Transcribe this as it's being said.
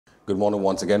Good morning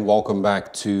once again. Welcome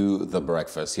back to The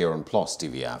Breakfast here on Plus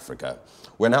TV Africa.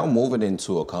 We're now moving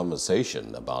into a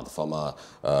conversation about the former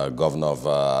governor of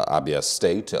Abia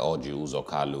State, Orji Uzor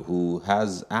Kalu, who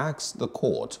has asked the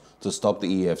court to stop the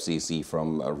EFCC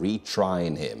from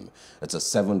retrying him. It's a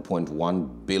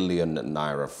 7.1 billion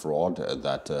naira fraud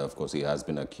that, of course, he has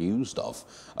been accused of.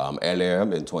 Earlier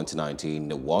in 2019,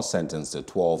 he was sentenced to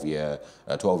 12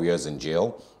 years in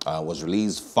jail. Was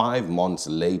released 5 months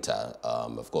later,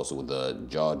 of course, with the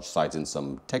judge citing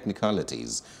some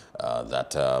technicalities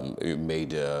that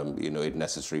made it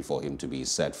necessary for him to be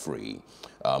set free.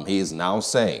 He is now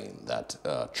saying that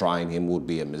trying him would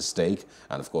be a mistake,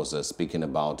 and of course, speaking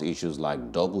about issues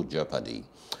like double jeopardy.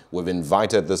 We've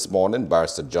invited this morning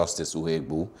Barrister Justice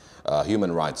Uhuegbu,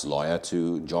 human rights lawyer,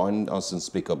 to join us and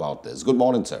speak about this. Good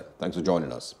morning, sir. Thanks for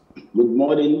joining us. Good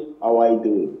morning. How are you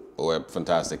doing? We're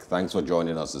fantastic. Thanks for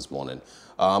joining us this morning.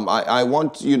 I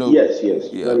want, Yes,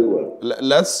 very well.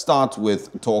 Let's start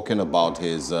with talking about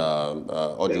his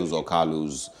Orji Uzor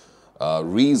Kalu's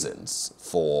reasons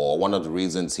for, one of the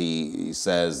reasons he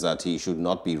says that he should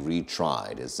not be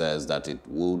retried. It says that it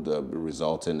would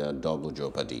result in a double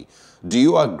jeopardy. Do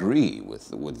you agree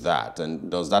with that?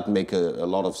 And does that make a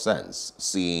lot of sense,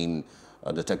 seeing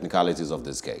the technicalities of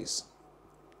this case?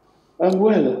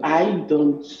 Well, I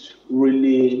don't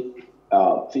really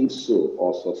think so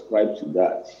or subscribe to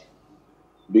that,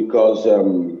 because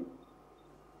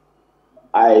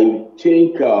I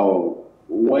think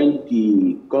when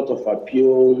the Court of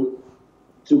Appeal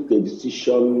took a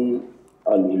decision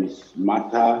on this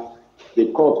matter,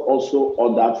 the court also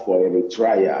ordered for a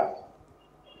retrial.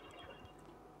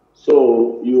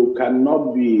 So you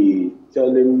cannot be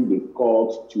telling the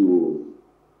court to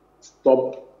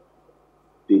stop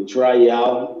the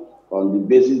trial on the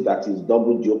basis that is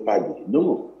double jeopardy.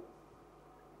 No.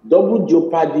 Double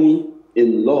jeopardy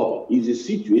in law is a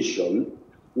situation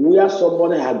where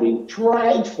somebody has been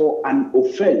tried for an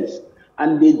offense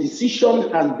and the decision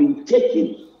has been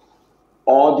taken,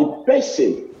 or the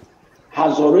person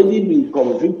has already been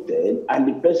convicted and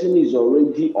the person is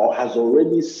already or has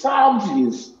already served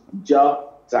his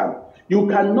jail term. You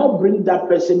cannot bring that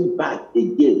person back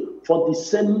again for the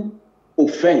same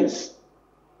offense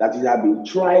that he has been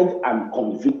tried and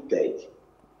convicted,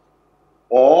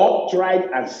 or tried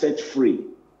and set free.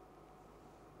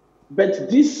 But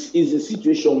this is a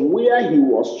situation where he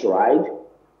was tried,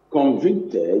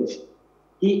 convicted,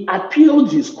 he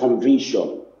appealed his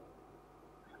conviction,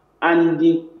 and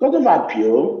the Court of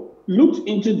Appeal looked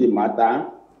into the matter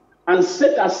and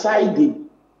set aside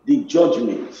the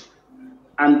judgment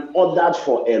and ordered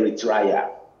for a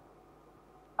retrial,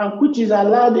 and which is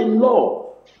allowed in law.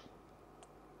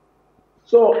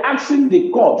 So asking the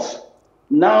courts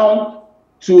now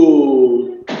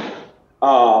to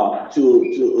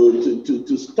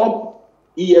stop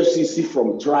EFCC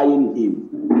from trying him,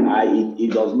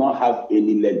 it does not have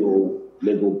any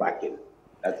legal backing.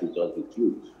 That is just the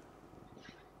truth.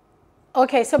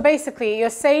 Okay, so basically you're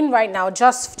saying right now,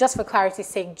 just for clarity's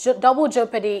sake, double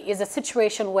jeopardy is a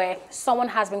situation where someone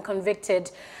has been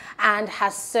convicted and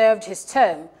has served his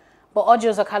term. But Orji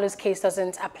Uzor Kalu's case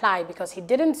doesn't apply because he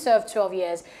didn't serve 12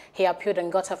 years. He appealed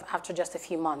and got off after just a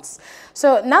few months.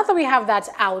 So now that we have that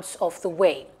out of the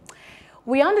way,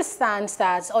 we understand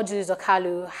that Orji Uzor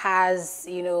Kalu has,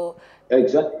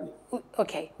 Exactly.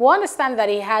 Okay, we understand that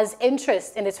he has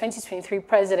interest in the 2023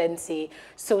 presidency,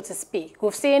 so to speak.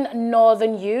 We've seen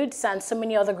Northern Youths and so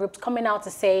many other groups coming out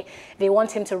to say they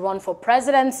want him to run for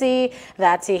presidency,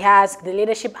 that he has the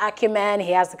leadership acumen,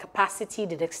 he has the capacity,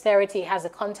 the dexterity, he has the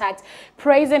contact,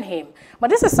 praising him. But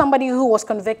this is somebody who was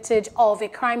convicted of a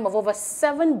crime of over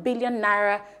 7 billion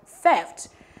naira theft.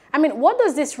 I mean, what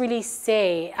does this really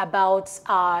say about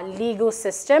our legal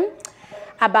system,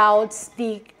 about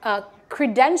the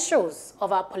credentials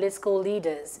of our political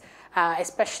leaders,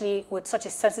 especially with such a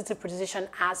sensitive position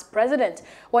as president,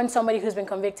 when somebody who's been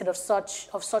convicted of such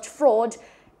fraud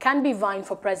can be vying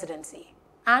for presidency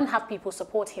and have people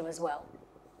support him as well?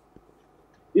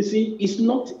 You see, it's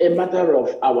not a matter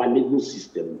of our legal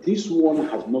system. This one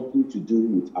has nothing to do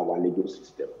with our legal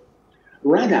system.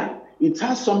 Rather, it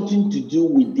has something to do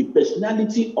with the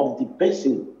personality of the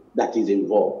person that is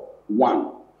involved.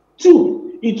 1.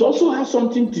 2, it also has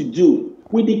something to do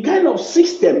with the kind of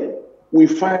system we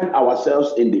find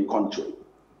ourselves in the country.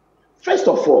 First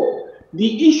of all,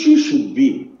 the issue should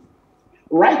be,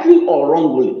 rightly or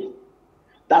wrongly,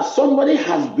 that somebody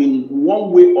has been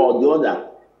one way or the other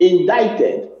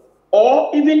indicted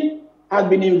or even has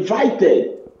been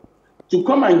invited to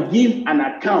come and give an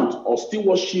account or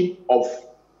stewardship of,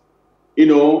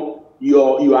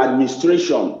 your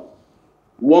administration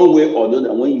one way or the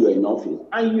other when you are in office,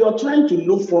 and you are trying to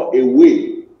look for a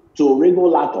way to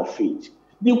wriggle out of it.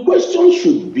 The question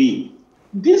should be,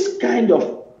 this kind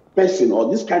of person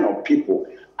or this kind of people,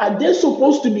 are they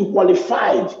supposed to be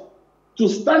qualified to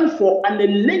stand for an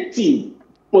elective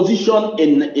position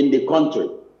in the country?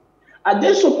 Are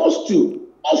they supposed to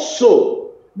also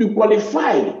be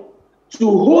qualified to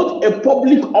hold a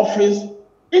public office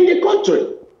in the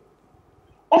country?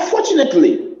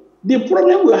 Unfortunately, the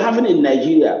problem we're having in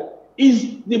Nigeria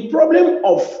is the problem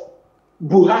of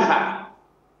buhaha.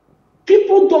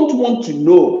 People don't want to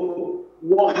know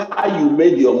how you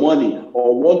made your money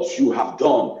or what you have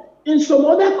done. In some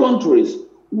other countries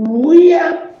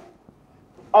where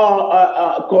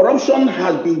corruption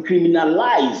has been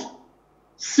criminalized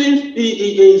since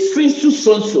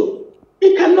so,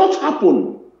 it cannot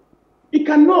happen. It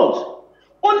cannot.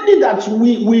 Only that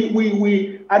we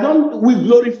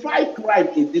glorify crime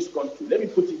in this country. Let me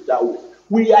put it that way.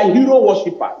 We are hero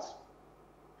worshippers.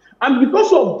 And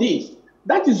because of this,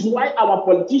 that is why our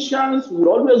politicians will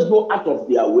always go out of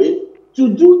their way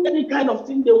to do any kind of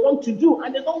thing they want to do,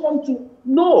 and they don't want to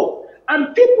know.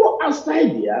 And people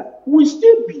outside there will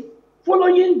still be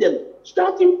following them,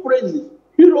 shouting praises,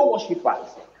 hero worshippers.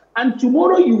 And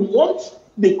tomorrow you want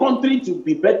the country to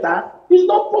be better, it's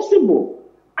not possible.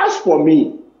 As for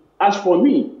me,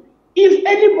 if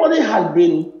anybody has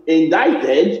been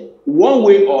indicted one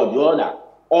way or the other,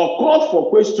 or called for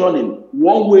questioning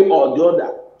one way or the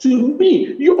other, to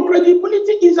me, your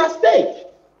credibility is at stake.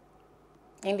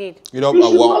 Indeed. You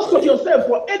should not put yourself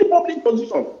for any public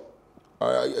position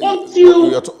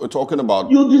until you're talking about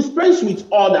you dispense with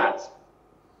all that.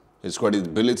 His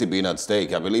credibility being at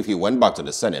stake. I believe he went back to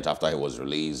the Senate after he was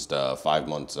released 5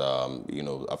 months,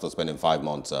 after spending 5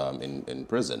 months in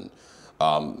prison.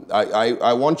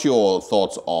 I want your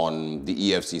thoughts on the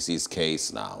EFCC's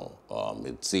case now.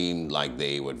 It seemed like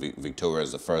they were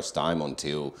victorious the first time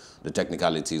until the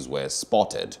technicalities were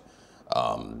spotted.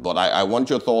 But I want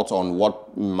your thoughts on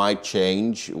what might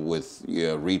change with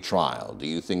retrial. Do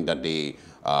you think that they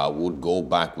would go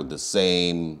back with the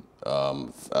same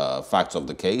facts of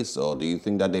the case, or do you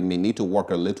think that they may need to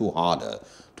work a little harder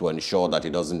to ensure that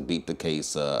it doesn't beat the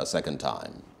case a second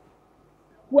time?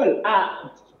 Well,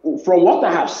 from what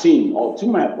I have seen, or to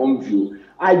my own view,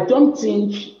 I don't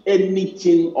think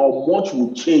anything or much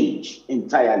will change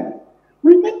entirely.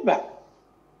 Remember,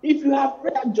 if you have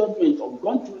read that judgment or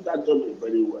gone through that judgment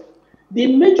very well, the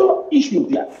major issue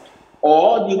there,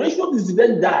 or the rational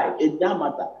dissident died in that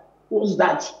matter, was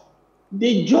that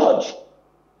the judge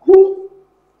who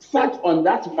sat on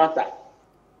that matter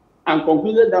and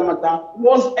concluded that matter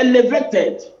was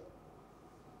elevated.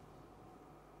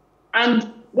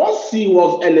 And once he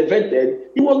was elevated,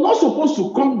 he was not supposed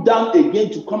to come down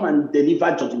again to come and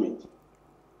deliver judgment.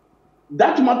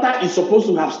 That matter is supposed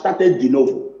to have started de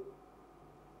novo.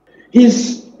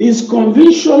 His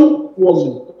conviction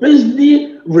was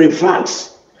basically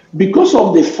reversed because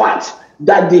of the fact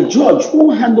that the judge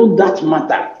who handled that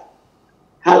matter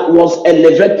was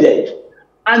elevated.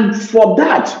 And for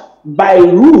that, by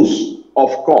rules of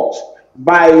court,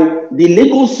 by the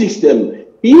legal system,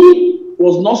 he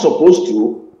was not supposed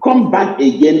to come back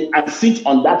again and sit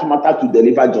on that matter to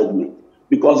deliver judgment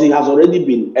because he has already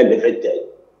been elevated.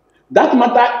 That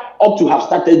matter ought to have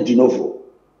started de novo.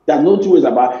 There's no two ways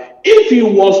about it. If he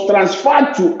was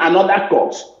transferred to another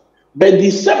court, but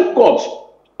the same court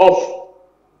of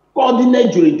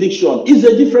coordinate jurisdiction is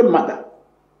a different matter.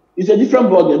 It's a different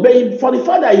body. But for the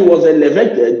fact that he was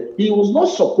elevated, he was not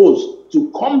supposed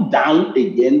to come down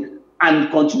again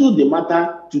and continue the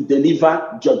matter to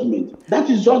deliver judgment. That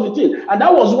is just the thing. And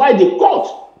that was why the court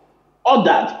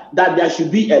ordered that there should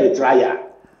be a retrial.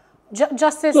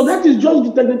 Justice. So that is just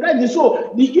the technicality.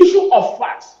 So the issue of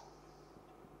facts,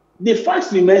 the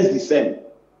facts remains the same.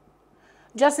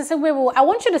 Justice Uhuegbu, I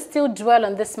want you to still dwell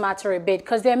on this matter a bit,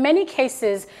 because there are many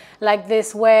cases like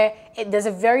this where there's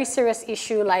a very serious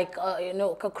issue, like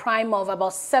a crime of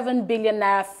about 7 billion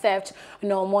naira theft,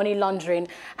 money laundering,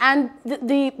 and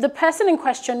the person in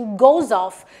question goes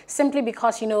off simply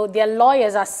because their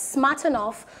lawyers are smart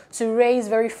enough to raise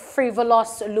very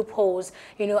frivolous loopholes,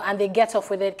 and they get off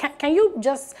with it. Can you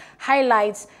just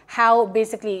highlight how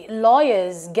basically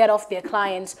lawyers get off their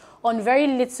clients on very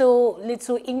little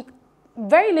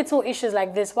issues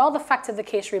like this, while the fact of the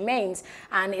case remains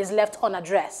and is left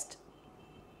unaddressed?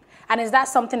 And is that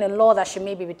something in law that should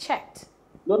maybe be checked?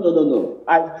 No.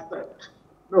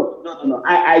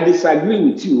 I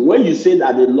disagree with you. When you say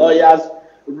that the lawyers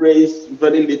raise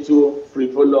very little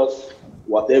frivolous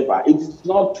whatever, it is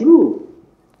not true.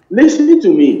 Listen to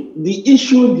me. The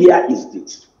issue there is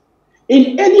this.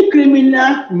 In any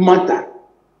criminal matter,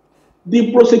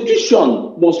 The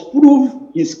prosecution must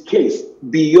prove his case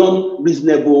beyond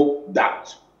reasonable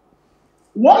doubt.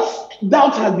 Once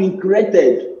doubt has been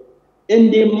created in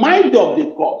the mind of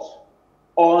the court,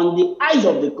 or on the eyes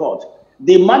of the court,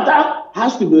 the matter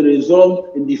has to be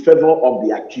resolved in the favor of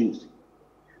the accused.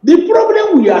 The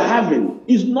problem we are having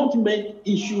is not main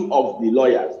issue of the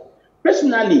lawyers.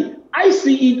 Personally, I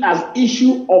see it as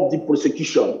issue of the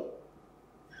prosecution.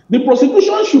 The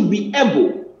prosecution should be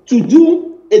able to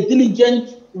do a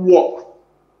diligent work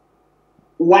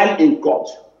while in court.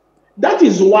 That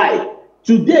is why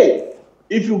today,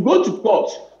 if you go to court,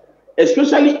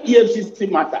 especially EFCC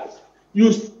matters,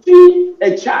 you see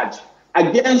a charge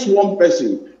against one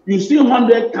person, you see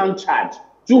 100 count charge,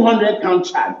 200 count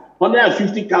charge,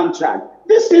 150 count charge.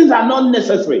 These things are not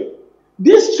necessary.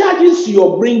 These charges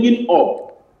you're bringing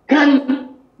up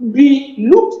can be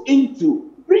looked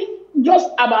into, bring just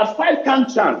about 5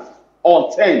 count charge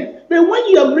or 10. But when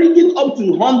you're bringing up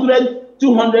to 100,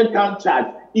 200 count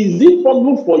charge, is it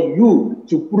possible for you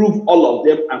to prove all of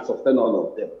them and sustain all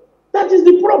of them? That is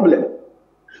the problem.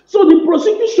 So the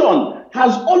prosecution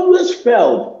has always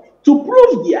failed to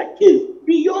prove their case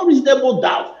beyond reasonable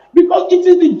doubt, because it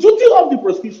is the duty of the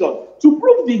prosecution to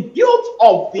prove the guilt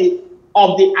of the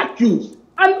accused,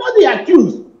 and not the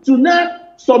accused to now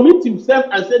submit himself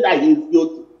and say that he is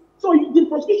guilty. So the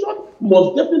prosecution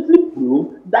must definitely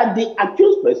prove that the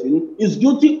accused person is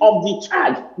guilty of the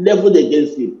charge leveled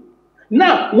against him.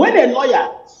 Now, when a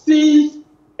lawyer sees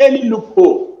any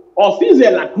loophole or sees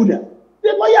a lacuna,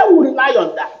 the lawyer will rely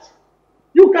on that.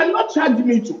 You cannot charge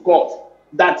me to court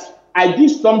that I did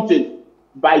something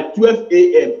by 12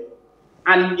 a.m.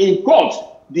 and in court,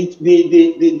 the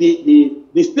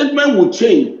statement will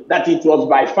change that it was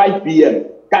by 5 p.m.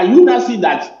 Can you now see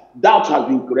that doubt has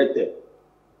been created?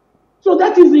 So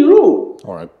that is the rule.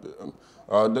 All right.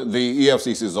 The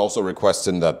EFCC is also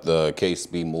requesting that the case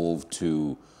be moved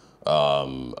to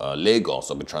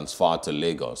Lagos or be transferred to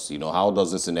Lagos. You know, how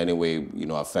does this in any way,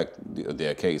 affect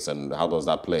their case, and how does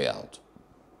that play out?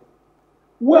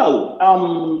 Well,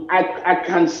 I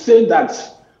can say that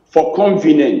for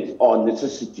convenience or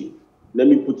necessity, let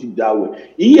me put it that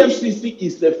way. EFCC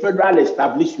is a federal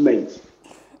establishment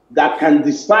that can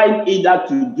decide either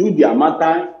to do their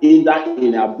matter either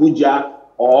in Abuja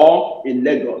or in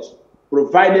Lagos,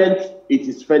 provided it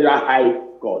is federal high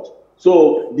court.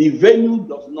 So the venue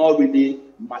does not really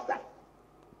matter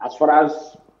as far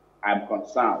as I'm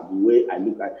concerned, the way I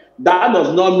look at it. That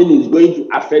does not mean it's going to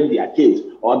affect their case,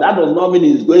 or that does not mean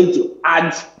it's going to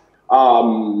add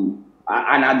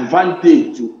an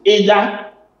advantage to either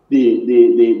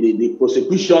the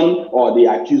prosecution or the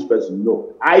accused person.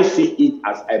 No, I see it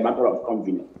as a matter of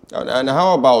convenience. And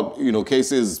how about,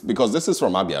 cases, because this is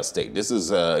from Abia State. This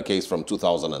is a case from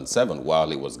 2007 while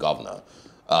he was governor.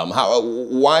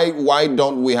 Why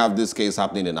don't we have this case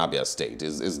happening in Abia State?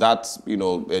 Is that,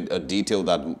 a detail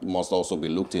that must also be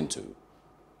looked into?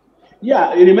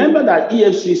 Yeah, remember that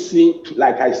EFCC,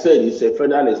 like I said, is a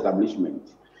federal establishment.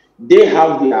 They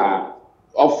have their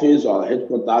office or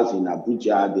headquarters in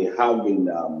Abuja. They have in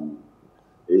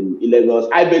Lagos.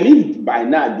 I believe by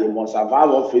now they must have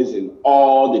office in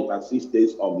all the 36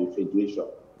 states of the federation.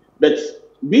 But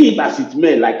be it as it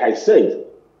may, like I said,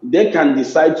 they can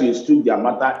decide to institute their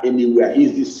matter anywhere.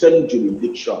 It's the same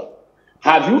jurisdiction.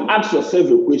 Have you asked yourself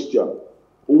a question?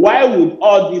 Why would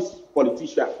all these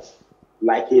politicians,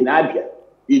 like in Abia,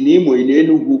 in Imo, in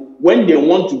Enugu, when they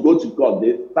want to go to court,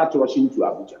 they start rushing to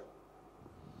Abuja?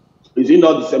 Is it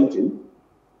not the same thing?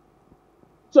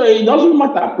 So it doesn't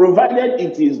matter, provided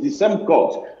it is the same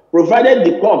court, provided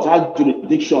the court has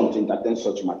jurisdiction to entertain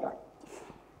such matter.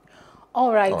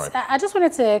 All right. I just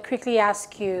wanted to quickly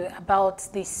ask you about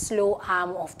the slow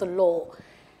arm of the law.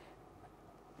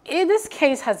 This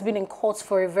case has been in courts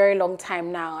for a very long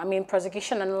time now. I mean,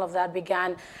 prosecution and all of that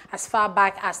began as far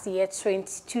back as the year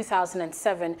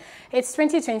 2007. It's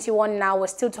 2021 now. We're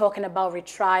still talking about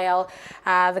retrial.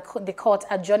 The court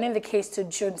adjourning the case to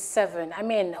June 7. I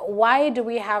mean, why do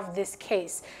we have this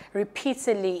case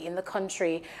repeatedly in the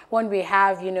country when we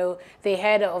have, the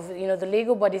head of, the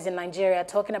legal bodies in Nigeria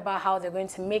talking about how they're going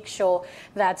to make sure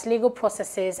that legal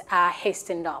processes are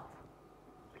hastened up?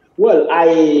 Well,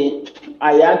 I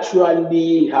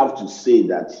actually have to say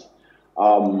that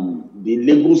the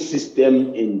legal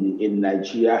system in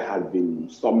Nigeria has been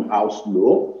somehow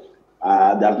slow.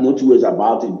 There's no two ways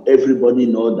about it. Everybody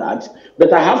knows that.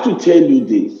 But I have to tell you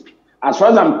this. As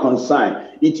far as I'm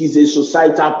concerned, it is a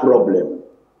societal problem.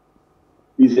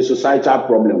 It's a societal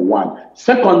problem, one.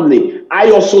 Secondly, I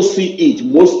also see it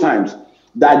most times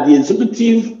that the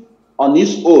executive on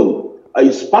its own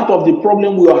is part of the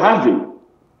problem we are having.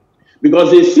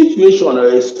 Because a situation or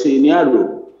a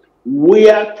scenario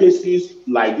where cases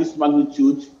like this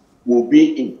magnitude will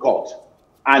be in court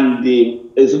and the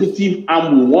executive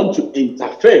arm will want to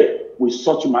interfere with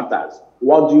such matters,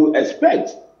 what do you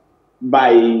expect?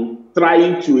 By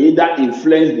trying to either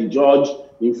influence the judge,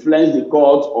 influence the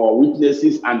court or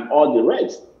witnesses and all the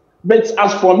rest. But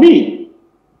as for me,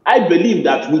 I believe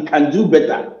that we can do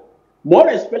better, more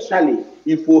especially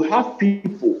if we have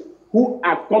people who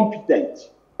are competent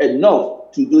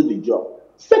enough to do the job.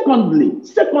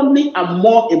 Secondly, and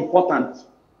more important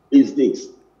is this.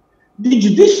 The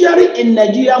judiciary in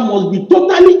Nigeria must be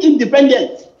totally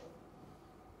independent.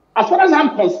 As far as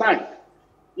I'm concerned,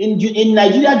 in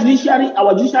Nigeria judiciary,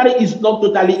 our judiciary is not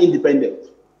totally independent.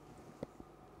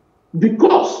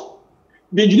 Because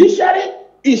the judiciary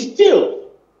is still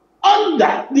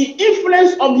under the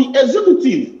influence of the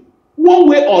executive, one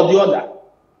way or the other.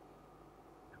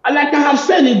 And like I have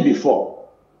said it before,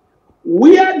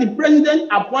 where the president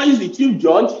appoints the chief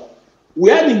judge,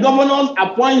 where the governors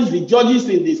appoints the judges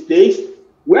in the states,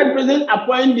 where the president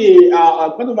appoints the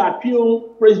Court of Appeal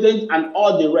president and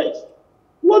all the rest.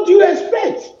 What do you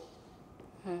expect?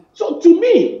 So to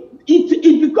me,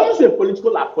 it becomes a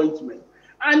political appointment.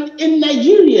 And in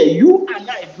Nigeria, you and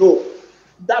I know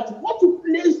that what took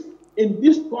place in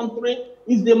this country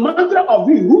is the mantra of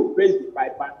he who pays the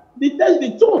piper, determines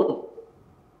the tone.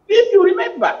 If you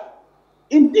remember,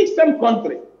 in this same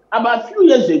country, about a few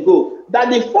years ago, that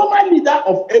the former leader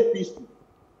of APC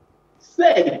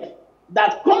said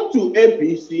that come to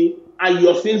APC and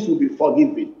your sins will be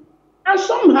forgiven. And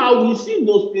somehow we see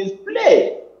those things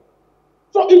play.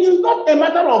 So it is not a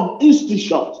matter of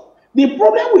institutions. The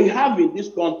problem we have in this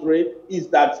country is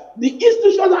that the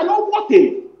institutions are not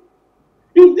working.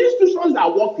 If the institutions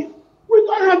are working, we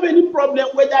don't have any problem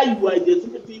whether you are a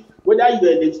executive, whether you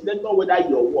are a legislator, whether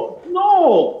you are what.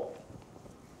 No.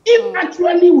 If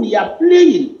actually we are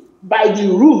playing by the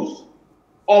rules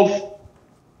of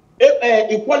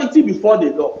equality before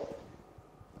the law,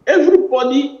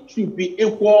 everybody should be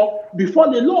equal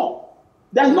before the law.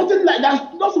 There's nothing like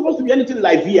that's not supposed to be anything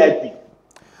like VIP.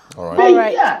 All right.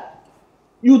 But yeah,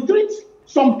 you treat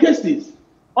some cases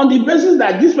on the basis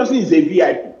that this person is a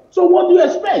VIP. So what do you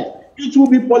expect? It will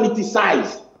be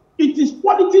politicized. It is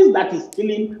politics that is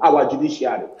killing our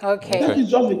judiciary. Okay. That is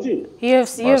just the thing.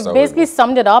 You've basically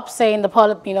summed it up, saying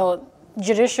the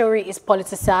judiciary is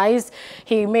politicized.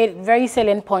 He made very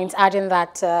salient points, adding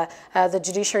that the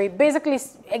judiciary basically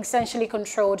is essentially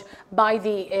controlled by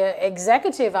the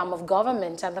executive arm of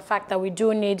government, and the fact that we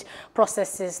do need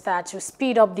processes that to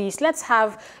speed up these. Let's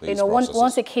have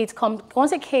once a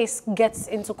case gets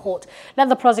into court, let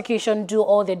the prosecution do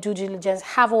all their due diligence,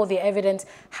 have all the evidence,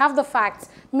 have the facts,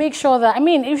 make sure that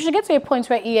if you should get to a point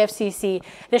where EFCC,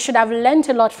 they should have learned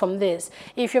a lot from this.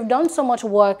 If you've done so much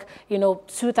work,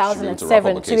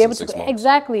 2007 to be able to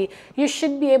exactly, you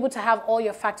should be able to have all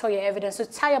your facts, all your evidence to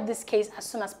tie up this case as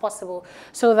soon as possible,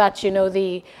 so that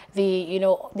the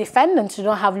defendants do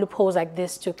not have loopholes like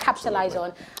this to capitalize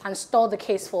on and stall the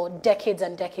case for decades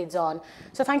and decades on.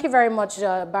 So thank you very much,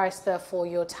 Barrister, for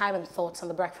your time and thoughts on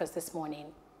the breakfast this morning.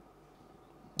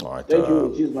 All right. Thank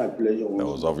you. It is my pleasure. There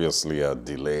was obviously a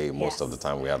delay most of the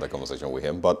time we had the conversation with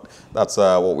him, but that's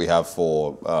what we have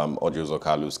for Orji Uzor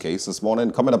Kalu's case this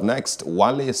morning. Coming up next,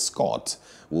 Wale Scott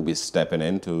will be stepping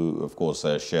in to, of course,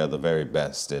 share the very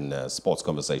best in sports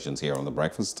conversations here on The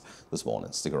Breakfast this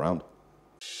morning. Stick around.